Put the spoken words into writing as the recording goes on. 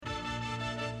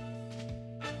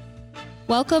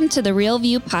Welcome to the Real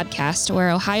View podcast, where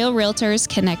Ohio Realtors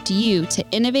connect you to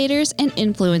innovators and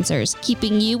influencers,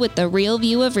 keeping you with the real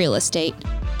view of real estate.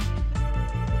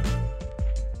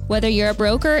 Whether you're a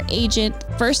broker, agent,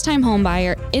 first-time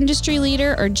homebuyer, industry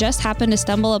leader, or just happen to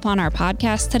stumble upon our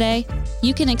podcast today,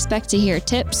 you can expect to hear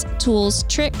tips, tools,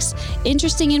 tricks,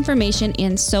 interesting information,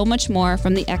 and so much more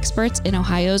from the experts in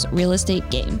Ohio's real estate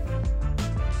game.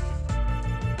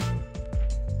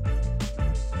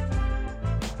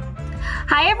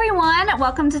 Hi, everyone.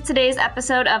 Welcome to today's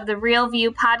episode of the Real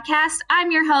View podcast.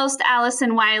 I'm your host,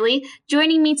 Allison Wiley.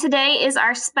 Joining me today is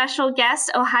our special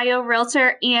guest, Ohio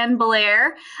Realtor Ann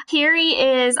Blair. Carrie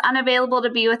is unavailable to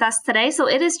be with us today, so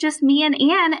it is just me and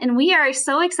Ann, and we are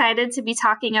so excited to be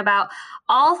talking about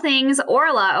all things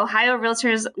ORLA, Ohio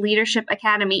Realtors Leadership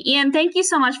Academy. Ann, thank you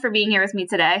so much for being here with me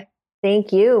today.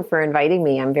 Thank you for inviting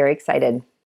me. I'm very excited.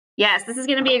 Yes, this is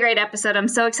going to be a great episode. I'm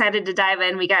so excited to dive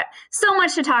in. We got so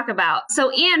much to talk about. So,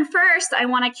 Ann, first, I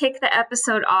want to kick the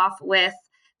episode off with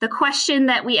the question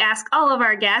that we ask all of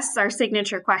our guests, our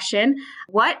signature question.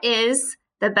 What is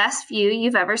the best view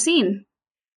you've ever seen?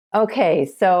 Okay,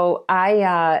 so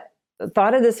I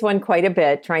thought of this one quite a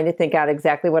bit, trying to think out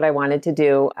exactly what I wanted to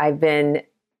do. I've been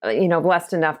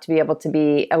blessed enough to be able to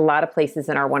be a lot of places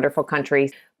in our wonderful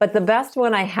country. But the best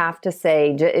one I have to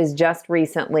say is just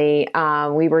recently,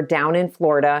 we were down in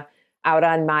Florida out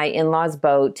on my in-laws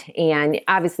boat, and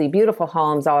obviously beautiful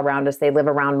homes all around us. They live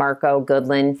around Marco,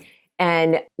 Goodland,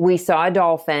 and we saw a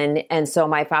dolphin. And so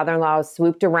my father-in-law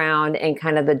swooped around, and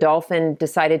kind of the dolphin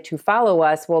decided to follow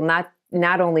us. Well,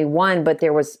 not only one, but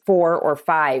there was 4 or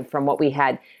 5 from what we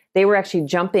had. They were actually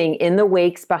jumping in the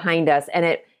wakes behind us, and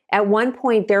at one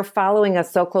point, they're following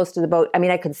us so close to the boat. I mean,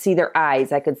 I could see their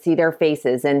eyes, I could see their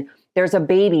faces, and there's a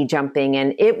baby jumping.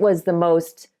 And it was the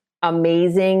most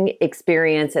amazing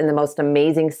experience and the most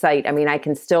amazing sight. I mean, I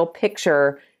can still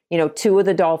picture, 2 of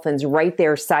the dolphins right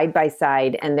there side by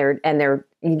side, and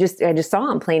I just saw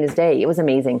them plain as day. It was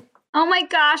amazing. Oh my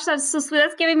gosh, that's so sweet.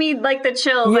 That's giving me like the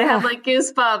chills. Yeah. I have like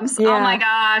goosebumps. Yeah. Oh my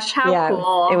gosh, how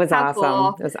cool. It was awesome.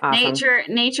 Cool. It was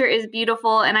awesome. Nature is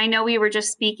beautiful. And I know we were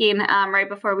just speaking right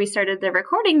before we started the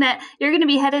recording that you're going to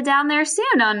be headed down there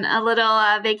soon on a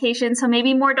little vacation. So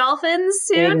maybe more dolphins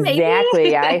soon, Exactly.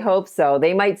 maybe? I hope so.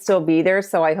 They might still be there,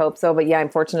 so I hope so. But yeah, I'm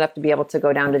fortunate enough to be able to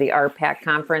go down to the RPAC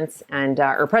conference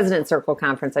or President Circle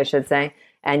conference, I should say.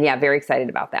 And yeah, very excited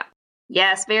about that.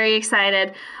 Yes, very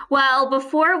excited. Well,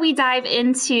 before we dive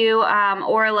into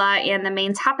ORLA and the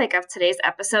main topic of today's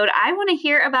episode, I want to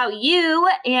hear about you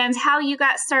and how you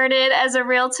got started as a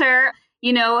realtor.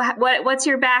 What's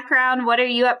your background? What are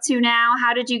you up to now?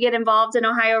 How did you get involved in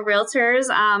Ohio Realtors?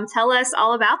 Tell us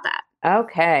all about that.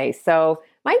 Okay, so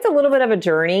mine's a little bit of a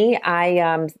journey.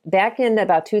 I back in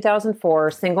about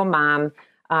 2004, single mom,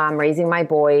 raising my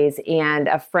boys, and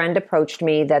a friend approached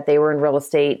me that they were in real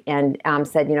estate and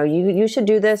said, you should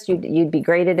do this. You'd be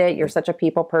great at it. You're such a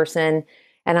people person.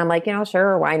 And I'm like,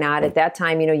 sure, why not? At that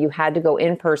time, you had to go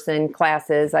in-person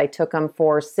classes. I took them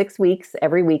for 6 weeks,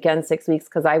 every weekend, 6 weeks,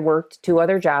 because I worked 2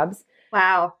 other jobs.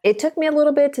 Wow. It took me a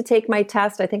little bit to take my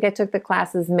test. I think I took the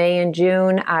classes May and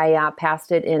June. I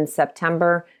passed it in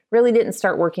September. Really didn't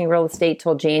start working real estate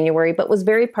till January, but was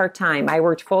very part-time. I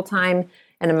worked full-time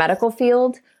in a medical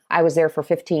field. I was there for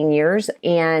 15 years,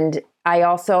 and I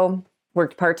also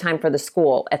worked part-time for the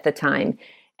school at the time.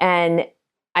 And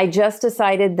I just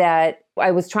decided that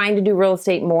I was trying to do real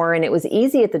estate more, and it was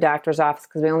easy at the doctor's office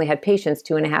because we only had patients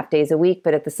 2.5 days a week.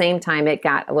 But at the same time, it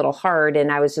got a little hard,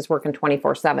 and I was just working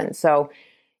 24/7. So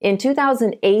in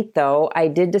 2008, though, I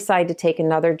did decide to take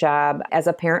another job as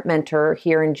a parent mentor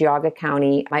here in Geauga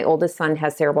County. My oldest son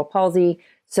has cerebral palsy,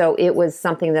 so it was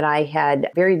something that I had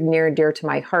very near and dear to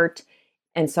my heart.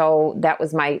 And so that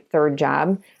was my third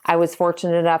job. I was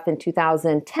fortunate enough in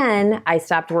 2010, I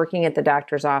stopped working at the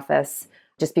doctor's office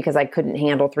just because I couldn't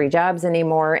handle 3 jobs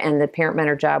anymore, and the parent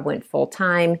mentor job went full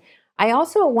time. I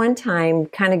also at one time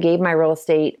kind of gave my real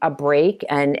estate a break,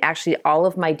 and actually all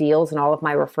of my deals and all of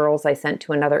my referrals I sent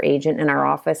to another agent in our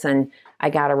office, and I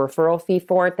got a referral fee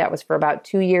for it. That was for about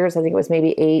 2 years. I think it was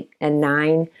maybe 8 and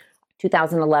 9.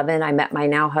 2011, I met my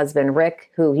now husband,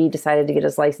 Rick, who he decided to get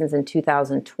his license in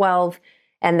 2012.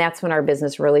 And that's when our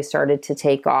business really started to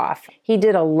take off. He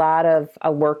did a lot of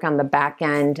work on the back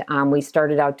end. We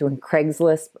started out doing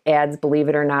Craigslist ads, believe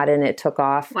it or not, and it took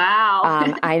off. Wow.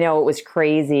 I know, it was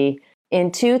crazy.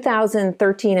 In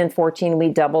 2013 and 14, we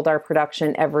doubled our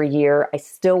production every year. I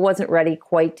still wasn't ready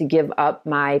quite to give up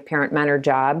my parent mentor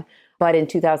job. But in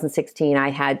 2016, I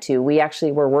had to. We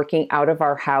actually were working out of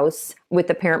our house with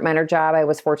the parent mentor job. I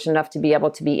was fortunate enough to be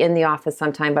able to be in the office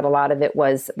sometime, but a lot of it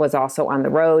was also on the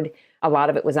road. A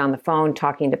lot of it was on the phone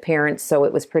talking to parents. So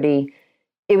it was pretty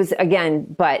It was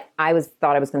again, but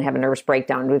thought I was going to have a nervous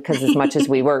breakdown because as much as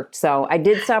we worked. So I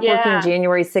did stop working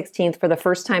January 16th. For the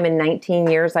first time in 19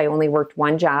 years, I only worked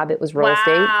one job. It was real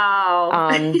estate.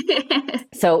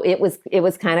 So it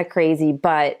was kind of crazy,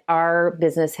 but our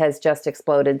business has just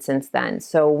exploded since then.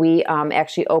 So we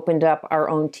actually opened up our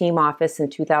own team office in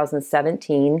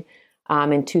 2017.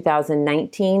 In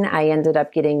 2019, I ended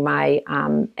up getting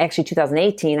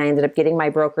 2018, I ended up getting my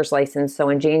broker's license. So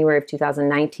in January of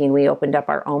 2019, we opened up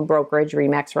our own brokerage,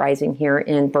 Remax Rising, here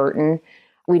in Burton.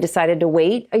 We decided to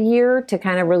wait a year to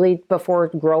kind of really before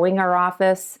growing our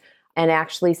office. And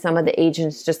actually, some of the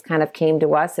agents just kind of came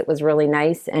to us. It was really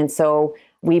nice. And so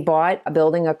we bought a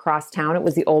building across town. It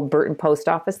was the old Burton post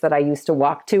office that I used to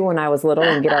walk to when I was little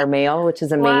and get our mail, which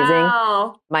is amazing.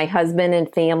 Wow. My husband and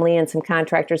family and some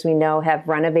contractors we know have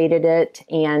renovated it.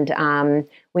 And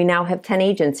we now have 10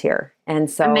 agents here.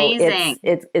 And so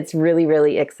it's really,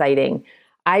 really exciting.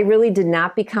 I really did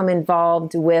not become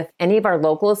involved with any of our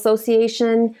local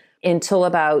association until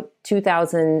about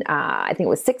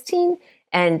 2016.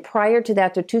 And prior to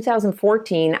that, to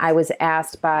 2014, I was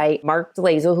asked by Mark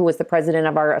DeLazo, who was the president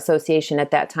of our association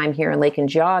at that time here in Lake and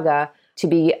Geauga, to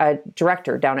be a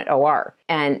director down at OR.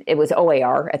 And it was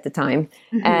OAR at the time.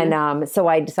 Mm-hmm. And so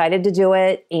I decided to do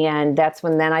it. And that's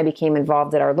when then I became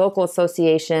involved at our local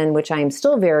association, which I am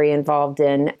still very involved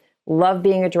in. Love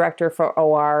being a director for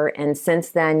OR. And since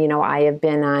then, I have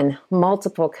been on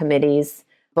multiple committees,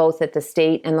 both at the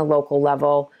state and the local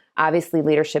level. Obviously,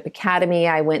 Leadership Academy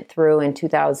I went through in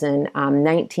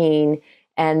 2019.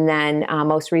 And then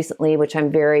most recently, which I'm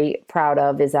very proud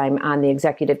of, is I'm on the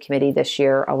executive committee this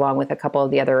year, along with a couple of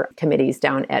the other committees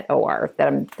down at OR that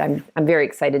I'm very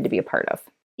excited to be a part of.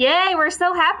 Yay, we're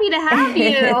so happy to have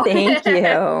you. Thank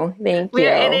you.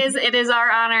 It is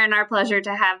our honor and our pleasure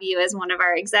to have you as one of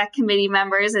our exec committee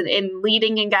members and in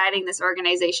leading and guiding this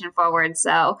organization forward.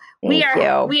 So we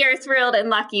are thrilled and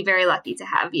lucky, very lucky to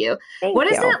have you.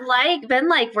 What has it been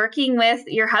like working with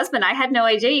your husband? I had no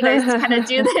idea you guys kind of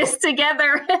do this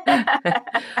together.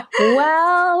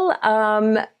 Well,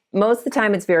 most of the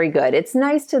time it's very good. It's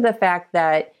nice to the fact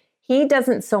that he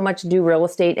doesn't so much do real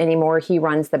estate anymore. He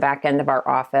runs the back end of our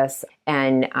office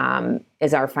and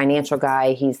is our financial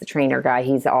guy. He's the trainer guy.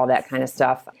 He's all that kind of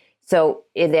stuff. So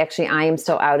I am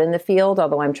still out in the field,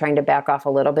 although I'm trying to back off a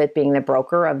little bit, being the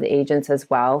broker of the agents as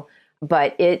well.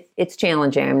 But it's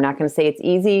challenging. I'm not going to say it's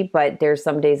easy, but there's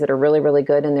some days that are really, really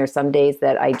good. And there's some days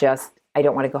that I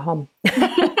don't want to go home.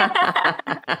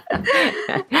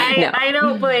 I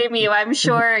don't blame you. I'm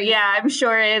sure.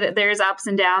 There's ups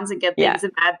and downs and good things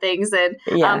and bad things. And,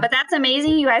 but that's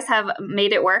amazing. You guys have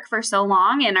made it work for so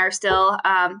long and are still,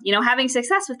 having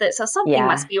success with it. So something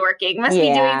must be working, must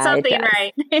be doing something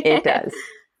right. It does.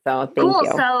 So thank you.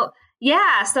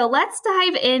 So let's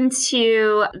dive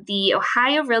into the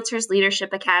Ohio Realtors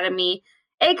Leadership Academy,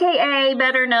 AKA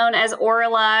better known as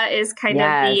ORLA, is kind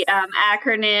of the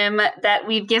acronym that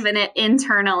we've given it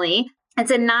internally. It's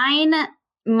a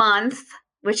 9-month,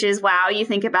 which is wow, you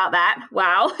think about that.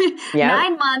 Wow. Yep.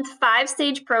 9-month,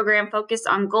 5-stage program focused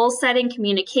on goal setting,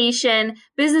 communication,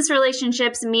 business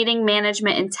relationships, meeting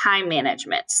management, and time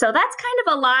management. So that's kind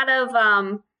of a lot of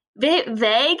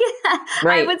vague,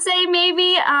 I would say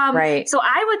maybe. So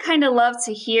I would kind of love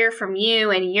to hear from you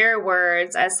and your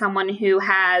words as someone who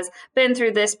has been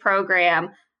through this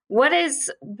program. What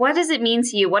does it mean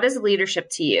to you? What is leadership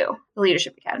to you, the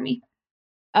Leadership Academy?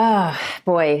 Oh,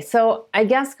 boy. So I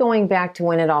guess going back to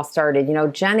when it all started,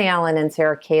 Jen Allen and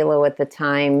Sarah Kalo at the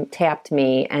time tapped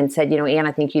me and said, Ann,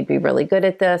 I think you'd be really good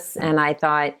at this. And I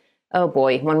thought, oh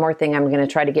boy, one more thing I'm going to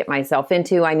try to get myself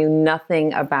into. I knew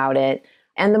nothing about it.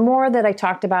 And the more that I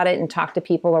talked about it and talked to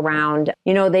people around,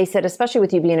 they said, especially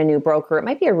with you being a new broker, it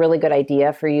might be a really good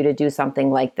idea for you to do something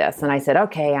like this. And I said,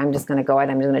 okay, I'm just going to go ahead.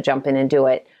 I'm just going to jump in and do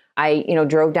it. I,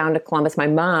 drove down to Columbus. My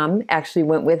mom actually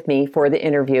went with me for the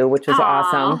interview, which was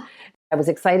awesome. I was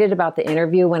excited about the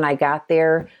interview when I got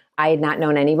there. I had not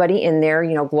known anybody in there,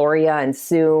 Gloria and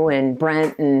Sue and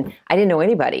Brent, and I didn't know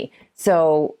anybody.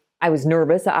 So I was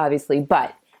nervous, obviously,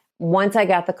 but once I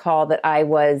got the call that I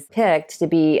was picked to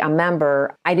be a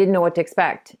member, I didn't know what to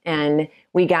expect. And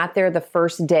we got there the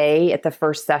first day at the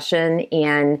first session,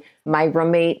 and my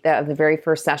roommate of the very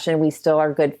first session, we still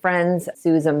are good friends.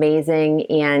 Sue's amazing.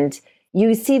 And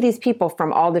you see these people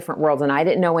from all different worlds, and I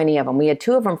didn't know any of them. We had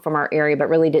 2 of them from our area, but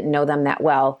really didn't know them that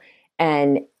well.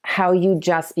 And how you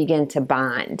just begin to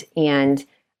bond. And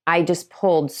I just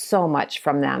pulled so much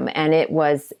from them. And it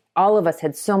was, all of us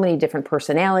had so many different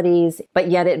personalities, but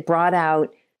yet it brought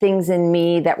out things in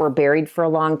me that were buried for a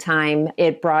long time.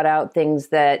 It brought out things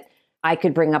that I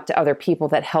could bring up to other people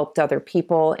that helped other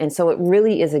people. And so it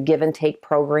really is a give and take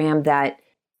program that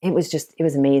it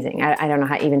was amazing. I don't know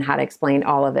how to explain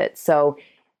all of it. So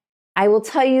I will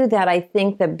tell you that I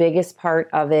think the biggest part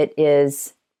of it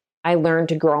is I learned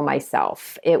to grow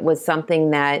myself. It was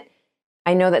something that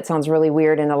I know that sounds really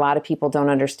weird and a lot of people don't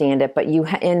understand it, but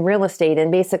in real estate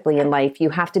and basically in life,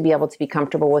 you have to be able to be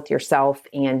comfortable with yourself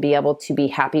and be able to be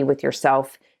happy with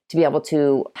yourself to be able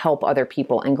to help other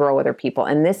people and grow other people.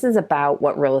 And this is about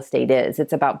what real estate is.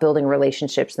 It's about building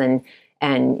relationships and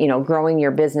growing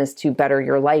your business to better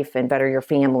your life and better your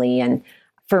family. And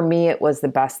for me, it was the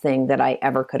best thing that I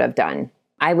ever could have done.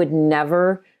 I would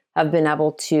never have been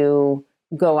able to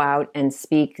go out and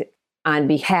speak on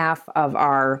behalf of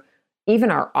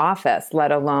even our office,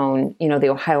 let alone, the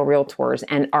Ohio Realtors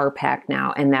and RPAC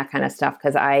now and that kind of stuff,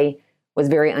 because I was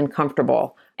very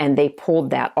uncomfortable and they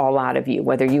pulled that all out of you.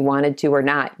 Whether you wanted to or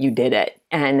not, you did it.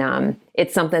 And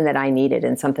it's something that I needed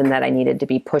and something that I needed to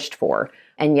be pushed for.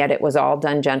 And yet it was all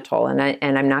done gentle. And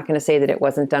I'm not going to say that it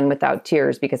wasn't done without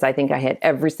tears, because I think I had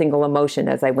every single emotion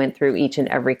as I went through each and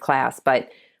every class. But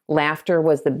laughter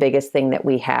was the biggest thing that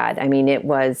we had. I mean, it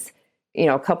was,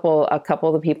 a couple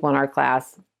of the people in our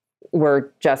class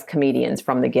were just comedians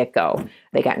from the get-go.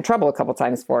 They got in trouble a couple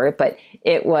times for it, but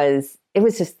it was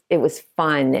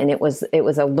fun, and it was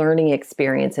a learning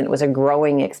experience, and it was a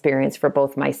growing experience for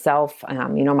both myself,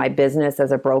 my business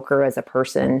as a broker, as a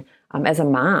person, as a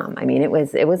mom. I mean, it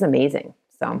was amazing.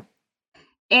 So.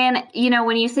 And,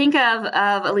 when you think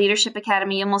of a leadership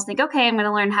academy, you almost think, okay, I'm going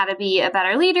to learn how to be a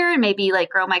better leader and maybe like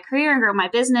grow my career and grow my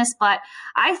business. But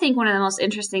I think one of the most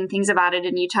interesting things about it,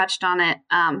 and you touched on it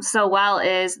so well,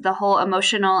 is the whole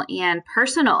emotional and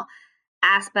personal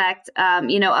aspect, of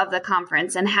the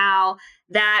conference, and how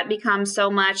that becomes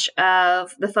so much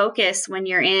of the focus when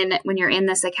you're in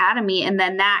this academy. And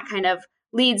then that kind of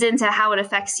leads into how it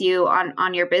affects you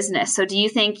on your business. So do you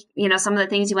think, some of the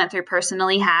things you went through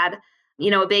personally had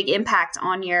a big impact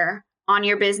on your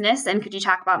business? And could you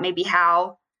talk about maybe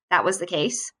how that was the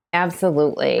case?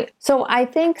 Absolutely. So I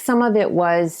think some of it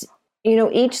was,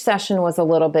 each session was a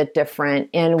little bit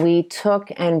different, and we took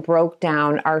and broke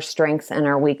down our strengths and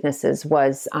our weaknesses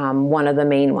was one of the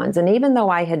main ones. And even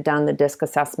though I had done the DISC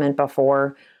assessment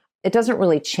before, it doesn't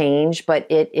really change, but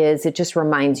it just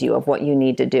reminds you of what you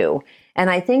need to do. And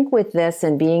I think with this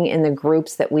and being in the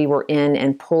groups that we were in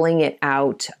and pulling it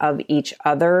out of each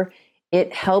other,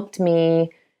 it helped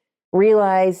me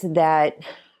realize that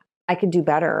I could do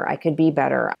better. I could be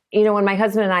better. When my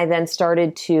husband and I then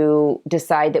started to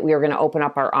decide that we were going to open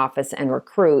up our office and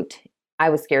recruit, I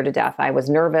was scared to death. I was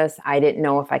nervous. I didn't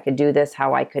know if I could do this,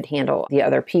 how I could handle the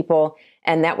other people.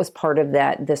 And that was part of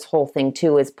this whole thing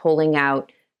too, is pulling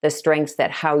out the strengths,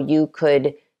 that how you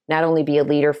could not only be a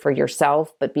leader for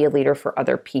yourself, but be a leader for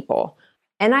other people.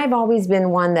 And I've always been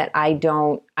one that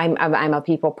I'm a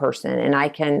people person, and I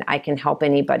can help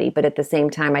anybody. But at the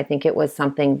same time, I think it was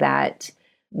something that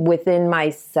within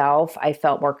myself, I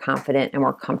felt more confident and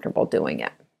more comfortable doing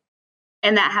it.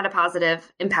 And that had a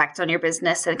positive impact on your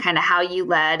business and kind of how you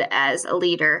led as a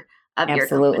leader of your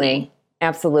company.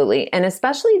 Absolutely. And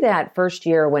especially that first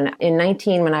year in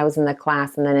 2019, when I was in the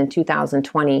class, and then in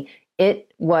 2020,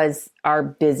 it was our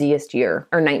busiest year,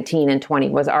 or 19 and 20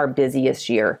 was our busiest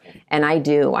year. And I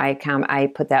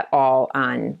put that all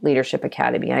on Leadership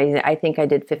Academy. I think I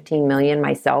did 15 million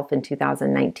myself in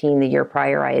 2019. The year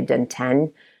prior, I had done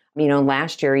 10.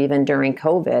 Last year, even during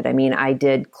COVID, I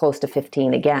did close to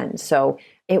 15 again. So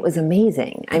it was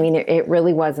amazing. It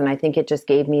really was. And I think it just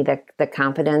gave me the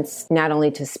confidence, not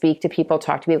only to speak to people,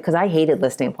 talk to people, because I hated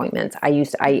listing appointments.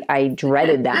 I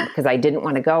dreaded them because I didn't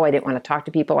want to go. I didn't want to talk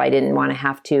to people. I didn't want to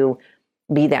have to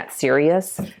be that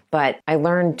serious. But I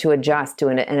learned to adjust to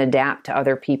and adapt to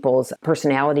other people's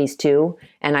personalities too.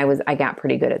 And I got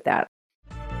pretty good at that.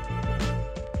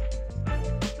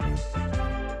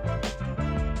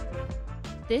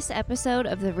 This episode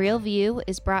of The Real View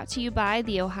is brought to you by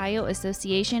the Ohio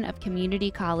Association of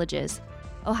Community Colleges.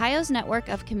 Ohio's network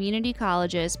of community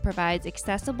colleges provides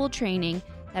accessible training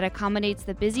that accommodates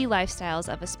the busy lifestyles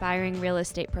of aspiring real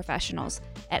estate professionals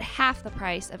at half the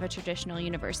price of a traditional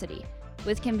university.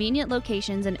 With convenient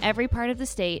locations in every part of the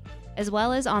state, as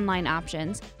well as online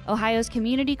options, Ohio's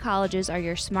community colleges are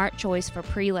your smart choice for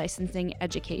pre-licensing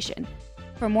education.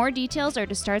 For more details or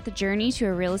to start the journey to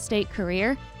a real estate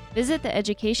career, visit the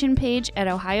education page at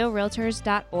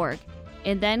ohiorealtors.org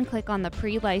and then click on the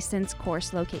pre-license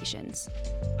course locations.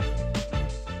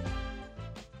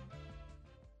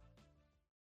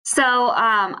 So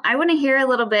I want to hear a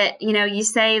little bit, you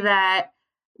say that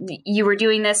you were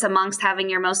doing this amongst having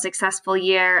your most successful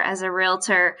year as a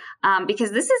realtor,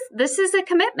 because this is a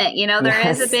commitment. There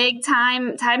is a big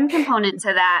time component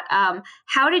to that.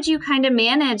 How did you kind of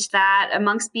manage that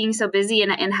amongst being so busy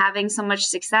and having so much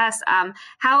success?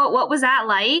 What was that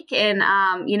like? And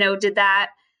did that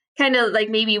kind of like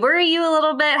maybe worry you a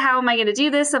little bit? How am I going to do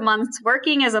this amongst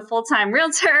working as a full-time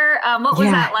realtor? What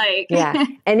was that like? Yeah.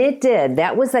 And it did.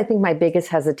 That was, I think, my biggest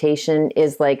hesitation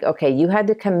is like, okay, you had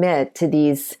to commit to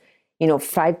these,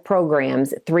 5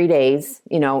 programs, 3 days,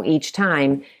 each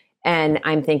time. And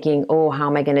I'm thinking, oh, how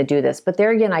am I going to do this? But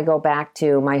there again, I go back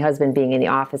to my husband being in the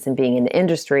office and being in the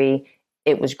industry.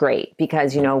 It was great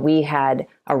because, we had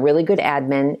a really good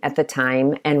admin at the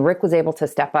time and Rick was able to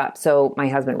step up. So my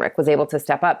husband, Rick, was able to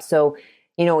step up. So,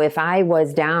 if I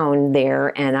was down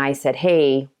there and I said,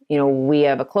 hey, we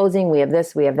have a closing, we have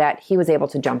this, we have that, he was able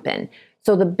to jump in.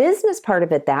 So the business part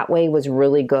of it that way was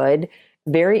really good.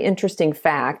 Very interesting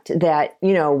fact that,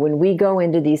 when we go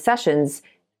into these sessions,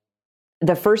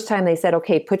 the first time they said,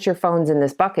 okay, put your phones in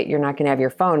this bucket, you're not going to have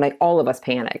your phone. Like all of us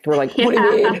panicked. We're like, what do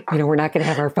you mean? We're not going to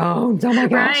have our phones. Oh my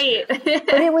gosh. Right.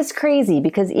 But it was crazy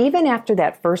because even after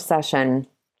that first session,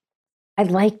 I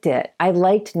liked it. I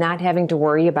liked not having to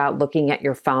worry about looking at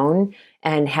your phone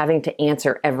and having to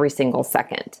answer every single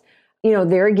second.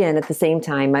 There again, at the same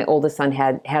time, my oldest son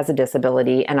has a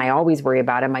disability and I always worry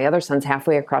about him. My other son's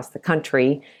halfway across the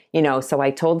country, so I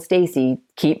told Stacy,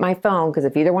 keep my phone because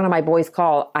if either one of my boys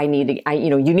call, you need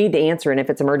to answer. And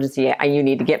if it's emergency, you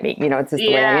need to get me, it's just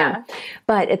the way I am.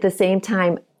 But at the same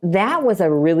time, that was a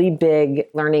really big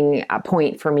learning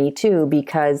point for me too,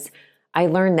 because I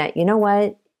learned that,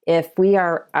 if we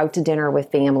are out to dinner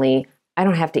with family, I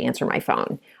don't have to answer my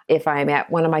phone. If I'm at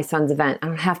one of my son's events, I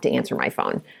don't have to answer my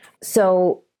phone.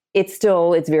 So it's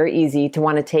very easy to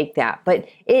want to take that. But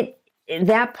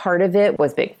that part of it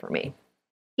was big for me.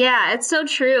 Yeah, it's so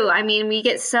true. I mean, we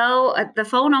get the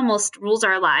phone almost rules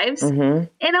our lives in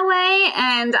a way.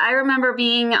 And I remember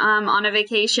being on a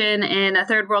vacation in a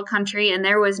third world country and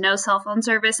there was no cell phone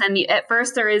service. And at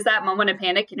first there is that moment of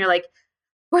panic and you're like,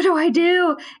 what do I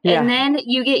do? Yeah. And then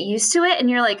you get used to it and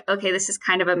you're like, okay, this is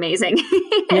kind of amazing.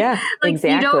 Yeah,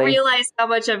 exactly. You don't realize how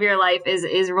much of your life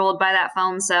is ruled by that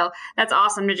phone. So that's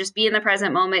awesome to just be in the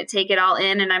present moment, take it all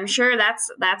in. And I'm sure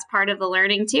that's part of the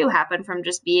learning too, happened from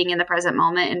just being in the present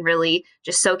moment and really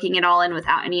just soaking it all in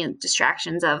without any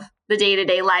distractions of the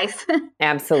day-to-day life.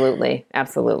 Absolutely.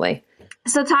 Absolutely.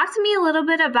 So talk to me a little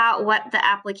bit about what the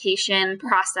application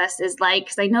process is like,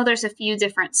 because I know there's a few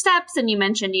different steps and you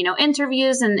mentioned,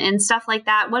 interviews and stuff like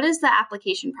that. What is the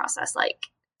application process like?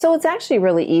 So it's actually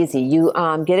really easy. You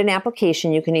get an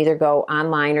application. You can either go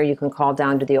online or you can call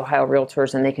down to the Ohio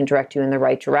Realtors and they can direct you in the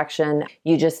right direction.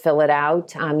 You just fill it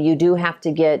out. You do have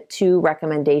to get 2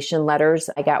 recommendation letters.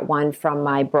 I got one from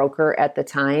my broker at the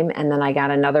time, and then I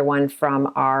got another one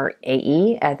from our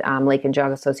AE at Lake and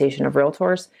Jug Association of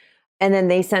Realtors. And then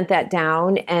they sent that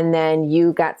down and then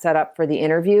you got set up for the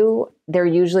interview. They're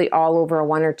usually all over a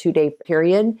 1 or 2 day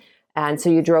period. And so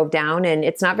you drove down and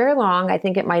it's not very long. I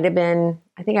think it might have been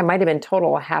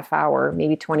total a half hour,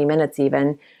 maybe 20 minutes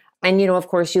even. And, of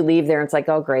course you leave there and it's like,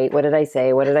 oh, great. What did I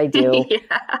say? What did I do?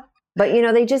 Yeah. But,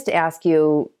 they just ask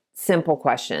you simple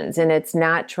questions and it's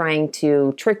not trying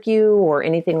to trick you or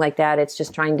anything like that. It's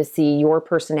just trying to see your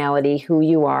personality, who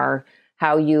you are,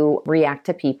 how you react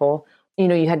to people.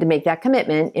 You had to make that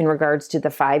commitment in regards to the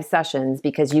 5 sessions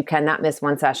because you cannot miss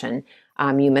one session.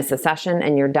 You miss a session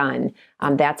and you're done.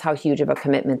 That's how huge of a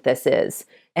commitment this is.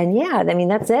 And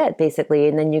that's it basically.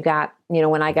 And then you got,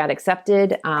 when I got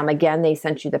accepted, again, they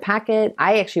sent you the packet.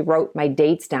 I actually wrote my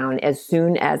dates down as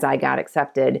soon as I got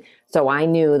accepted. So I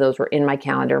knew those were in my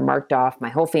calendar, marked off. My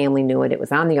whole family knew it. It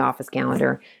was on the office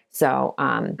calendar. So,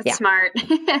 That's smart.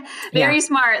 Very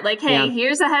smart. Like, hey,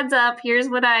 here's a heads up. Here's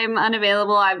what I'm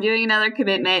unavailable. I'm doing another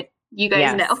commitment. You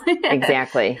guys know.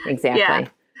 Exactly. Yeah.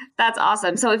 That's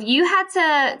awesome. So if you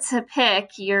had to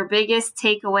pick your biggest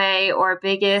takeaway or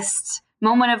biggest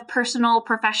moment of personal,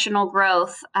 professional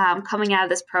growth coming out of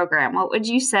this program, what would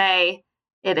you say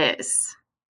it is?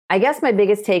 I guess my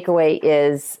biggest takeaway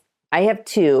is, I have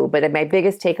 2, but my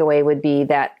biggest takeaway would be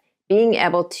that being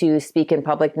able to speak in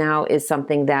public now is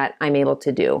something that I'm able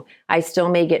to do. I still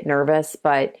may get nervous,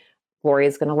 but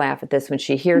Gloria's going to laugh at this when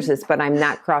she hears this, but I'm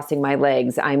not crossing my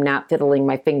legs. I'm not fiddling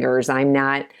my fingers. I'm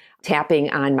not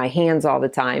tapping on my hands all the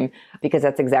time because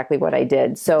that's exactly what I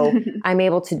did. So I'm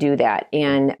able to do that.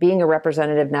 And being a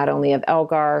representative not only of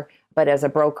Elgar, but as a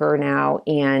broker now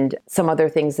and some other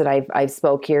things that I've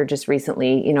spoke here just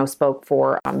recently, spoke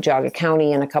for Geauga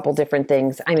County and a couple different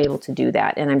things, I'm able to do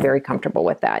that. And I'm very comfortable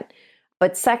with that.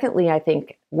 But secondly, I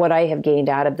think what I have gained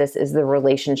out of this is the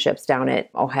relationships down at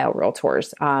Ohio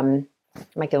REALTORs. I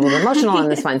might get a little emotional on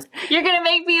this one. You're going to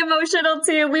make me emotional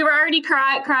too. We were already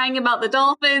crying about the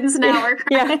Dolphins. Now we're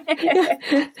crying.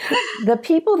 Yeah. The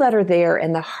people that are there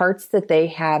and the hearts that they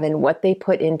have and what they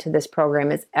put into this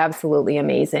program is absolutely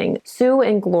amazing. Sue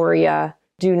and Gloria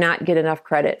do not get enough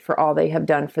credit for all they have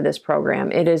done for this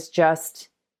program. It is just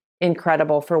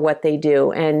incredible for what they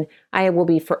do. And I will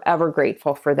be forever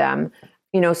grateful for them.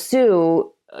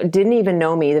 Sue didn't even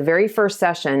know me. The very first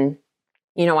session,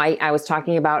 I was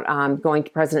talking about going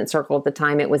to President Circle at the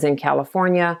time. It was in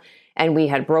California, and we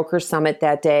had Broker Summit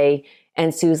that day.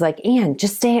 And Sue's like, Ann,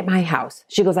 just stay at my house.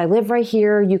 She goes, I live right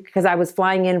here. Because I was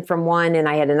flying in from one, and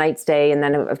I had a night stay, and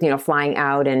then flying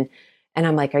out, and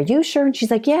I'm like, are you sure? And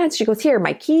she's like, yeah. And she goes, here,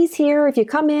 my keys here. If you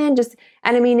come in,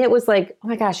 it was like, oh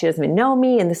my gosh, she doesn't even know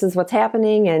me, and this is what's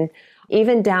happening. And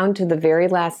even down to the very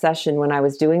last session when I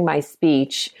was doing my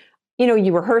speech,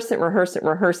 you rehearse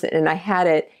it, and I had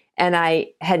it. And I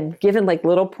had given like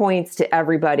little points to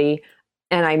everybody.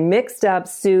 And I mixed up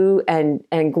Sue and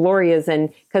Gloria's.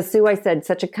 And because Sue, I said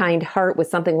such a kind heart with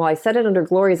something. Well, I said it under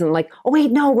Gloria's, and I'm like, oh,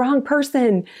 wait, no, wrong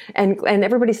person. And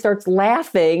everybody starts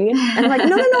laughing. And I'm like,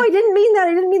 no, I didn't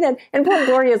mean that. And poor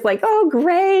Gloria's like, oh,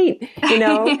 great.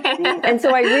 And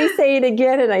so I re-say it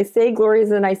again. And I say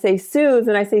Gloria's, and I say Sue's,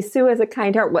 and I say Sue has a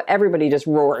kind heart. Well, everybody just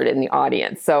roared in the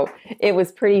audience. So it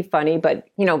was pretty funny. But,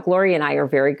 Gloria and I are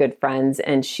very good friends.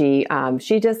 And she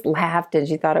just laughed, and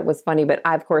she thought it was funny. But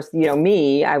of course, me,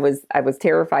 I was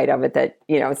terrified of it, that,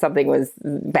 something was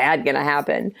bad going to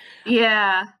happen.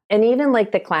 Yeah. And even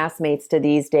like the classmates to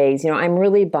these days, I'm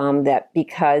really bummed that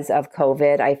because of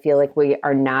COVID, I feel like we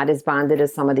are not as bonded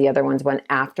as some of the other ones went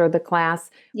after the class.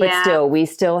 But still, we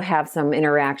still have some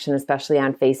interaction, especially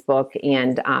on Facebook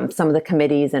and some of the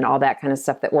committees and all that kind of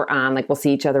stuff that we're on. Like we'll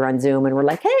see each other on Zoom and we're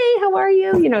like, hey, how are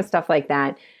you? Stuff like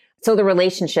that. So the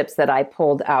relationships that I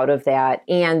pulled out of that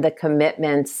and the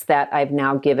commitments that I've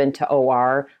now given to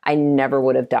OR, I never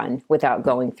would have done without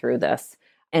going through this.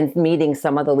 And meeting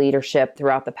some of the leadership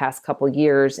throughout the past couple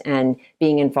years and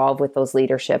being involved with those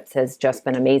leaderships has just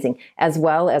been amazing, as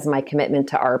well as my commitment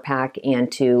to RPAC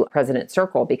and to President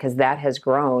Circle, because that has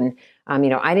grown. I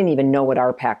didn't even know what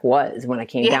RPAC was when I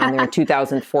came down there in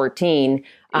 2014.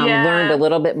 Learned a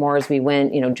little bit more as we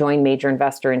went, joined Major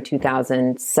Investor in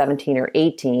 2017 or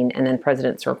 18, and then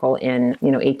President Circle in,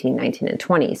 18, 19, and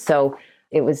 20. So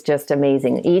it was just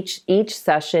amazing. Each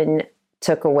session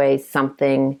took away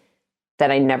something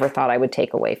that I never thought I would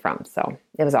take away from. So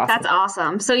it was awesome. That's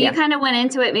awesome. So you kind of went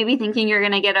into it maybe thinking you're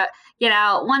going to get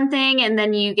out one thing, and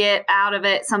then you get out of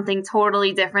it something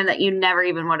totally different that you never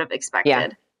even would have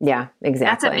expected. Yeah, exactly.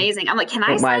 That's amazing. I'm like, can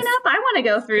I sign up? I want to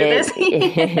go through this.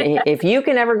 If you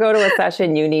can ever go to a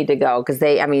session, you need to go, because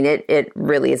it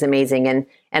really is amazing. And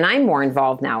I'm more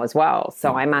involved now as well.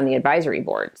 So I'm on the advisory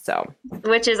board. So,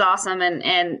 which is awesome.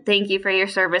 And thank you for your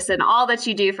service and all that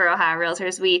you do for Ohio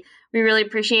Realtors. We really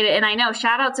appreciate it. And I know,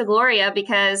 shout out to Gloria,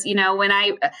 because, when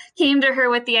I came to her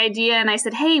with the idea and I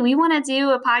said, hey, we want to do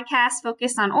a podcast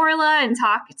focused on ORLA and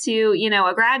talk to,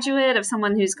 a graduate of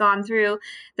someone who's gone through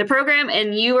the program.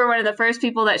 And you were one of the first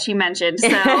people that she mentioned.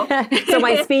 So, so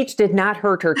my speech did not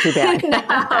hurt her too bad. No,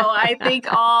 I think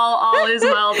all is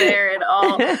well there, and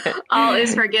all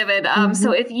is forgiven.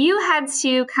 So if you had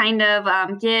to kind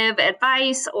of give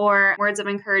advice or words of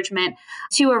encouragement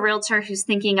to a realtor who's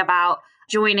thinking about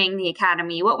joining the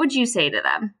academy, what would you say to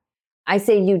them? I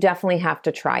say you definitely have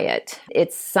to try it.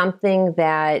 It's something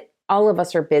that all of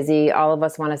us are busy. All of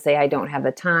us want to say, I don't have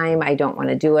the time. I don't want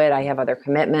to do it. I have other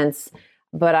commitments.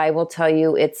 But I will tell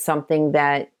you, it's something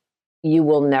that you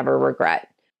will never regret.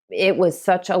 It was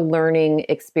such a learning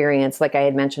experience, like I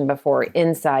had mentioned before,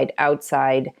 inside,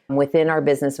 outside, within our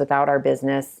business, without our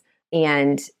business.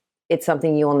 And it's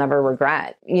something you will never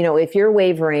regret. If you're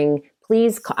wavering,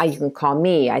 please, you can call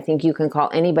me. I think you can call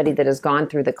anybody that has gone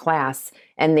through the class,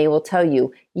 and they will tell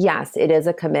you, yes, it is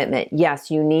a commitment.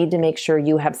 Yes, you need to make sure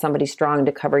you have somebody strong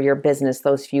to cover your business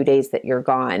those few days that you're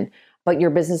gone. But your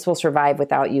business will survive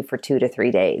without you for 2 to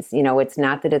 3 days. It's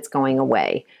not that it's going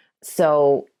away.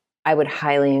 So I would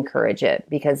highly encourage it,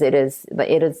 because it is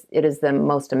the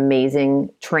most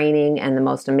amazing training and the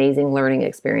most amazing learning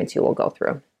experience you will go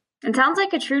through. It sounds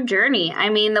like a true journey.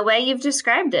 The way you've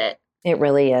described it. It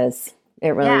really is.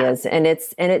 It really is. And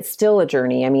it's still a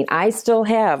journey. I still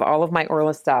have all of my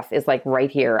ORLA stuff is like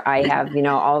right here. I have,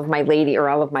 all of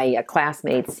my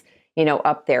classmates,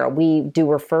 up there. We do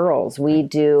referrals. We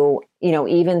do,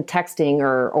 even texting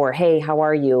or, hey, how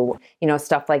are you?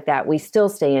 Stuff like that. We still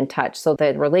stay in touch. So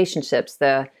the relationships,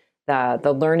 the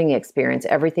learning experience,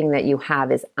 everything that you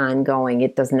have is ongoing.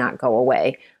 It does not go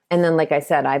away. And then, like I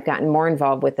said, I've gotten more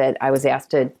involved with it. I was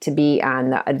asked to be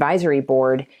on the advisory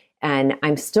board, and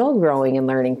I'm still growing and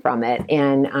learning from it.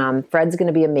 And Fred's going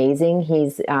to be amazing.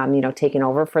 He's, taking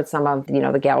over for some of,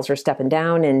 the gals are stepping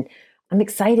down, and I'm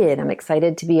excited. I'm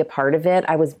excited to be a part of it.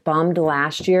 I was bummed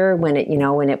last year when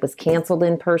it was canceled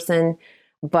in person,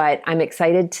 but I'm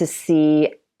excited to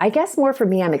see, I guess more for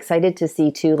me, I'm excited to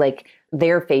see too, like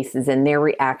their faces and their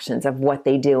reactions of what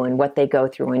they do and what they go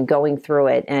through and going through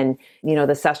it. And,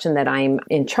 the session that I'm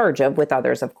in charge of with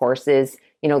others, of course, is,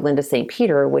 Linda St.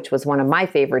 Peter, which was one of my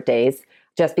favorite days,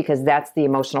 just because that's the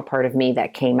emotional part of me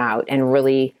that came out and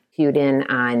really cued in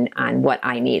on what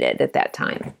I needed at that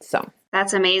time. So.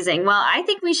 That's amazing. Well, I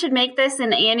think we should make this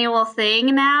an annual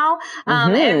thing now.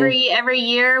 Every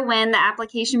year when the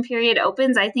application period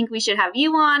opens, I think we should have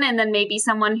you on, and then maybe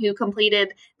someone who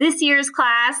completed this year's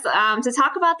class to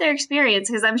talk about their experience,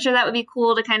 because I'm sure that would be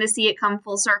cool to kind of see it come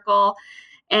full circle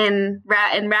and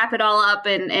wrap it all up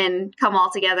and come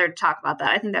all together to talk about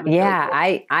that. I think that'd be really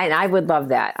cool. I would love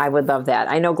that. I would love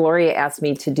that. I know Gloria asked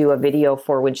me to do a video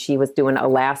for when she was doing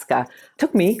Alaska.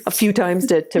 Took me a few times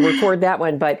to record that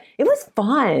one, but it was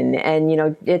fun. And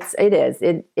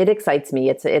it excites me.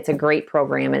 It's a great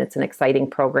program, and it's an exciting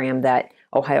program that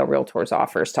Ohio Realtors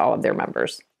offers to all of their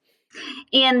members.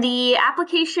 And the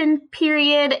application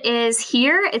period is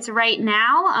here. It's right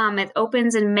now. It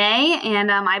opens in May,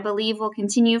 and I believe will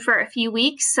continue for a few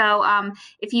weeks. So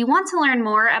if you want to learn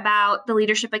more about the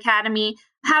Leadership Academy,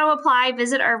 how to apply,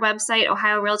 visit our website,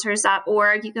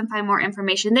 ohiorealtors.org. You can find more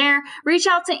information there. Reach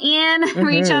out to Ann,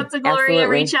 reach out to Gloria, Absolutely.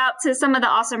 Reach out to some of the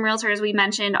awesome realtors we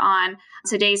mentioned on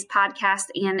today's podcast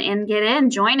and get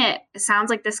in, join it. It sounds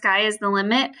like the sky is the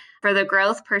limit for the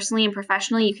growth personally and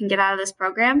professionally you can get out of this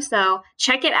program. So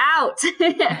check it out.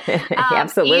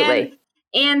 Absolutely.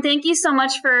 And thank you so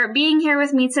much for being here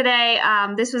with me today.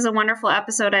 This was a wonderful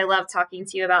episode. I love talking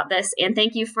to you about this. And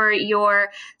thank you for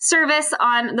your service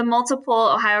on the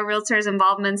multiple Ohio Realtors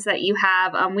involvements that you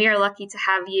have. We are lucky to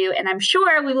have you. And I'm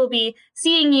sure we will be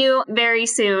seeing you very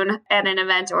soon at an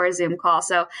event or a Zoom call.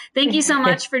 So thank you so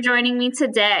much for joining me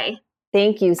today.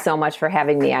 Thank you so much for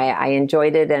having me. I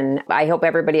enjoyed it. And I hope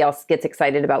everybody else gets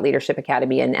excited about Leadership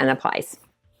Academy and applies.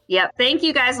 Yep. Thank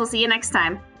you, guys. We'll see you next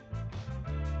time.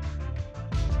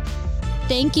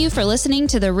 Thank you for listening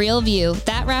to The Real View.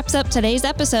 That wraps up today's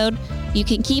episode. You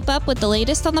can keep up with the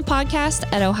latest on the podcast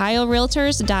at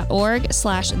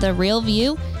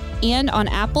ohiorealtors.org/therealview and on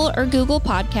Apple or Google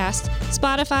Podcasts,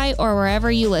 Spotify, or wherever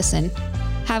you listen.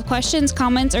 Have questions,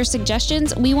 comments, or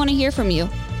suggestions? We want to hear from you.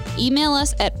 Email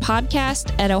us at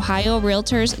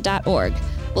podcast@ohiorealtors.org.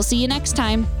 We'll see you next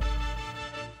time.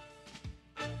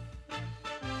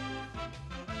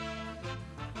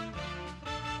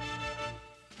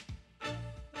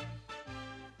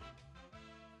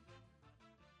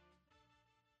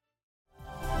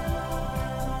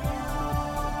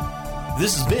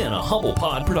 This has been a Humble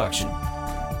Pod production.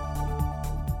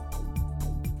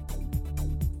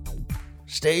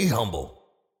 Stay humble.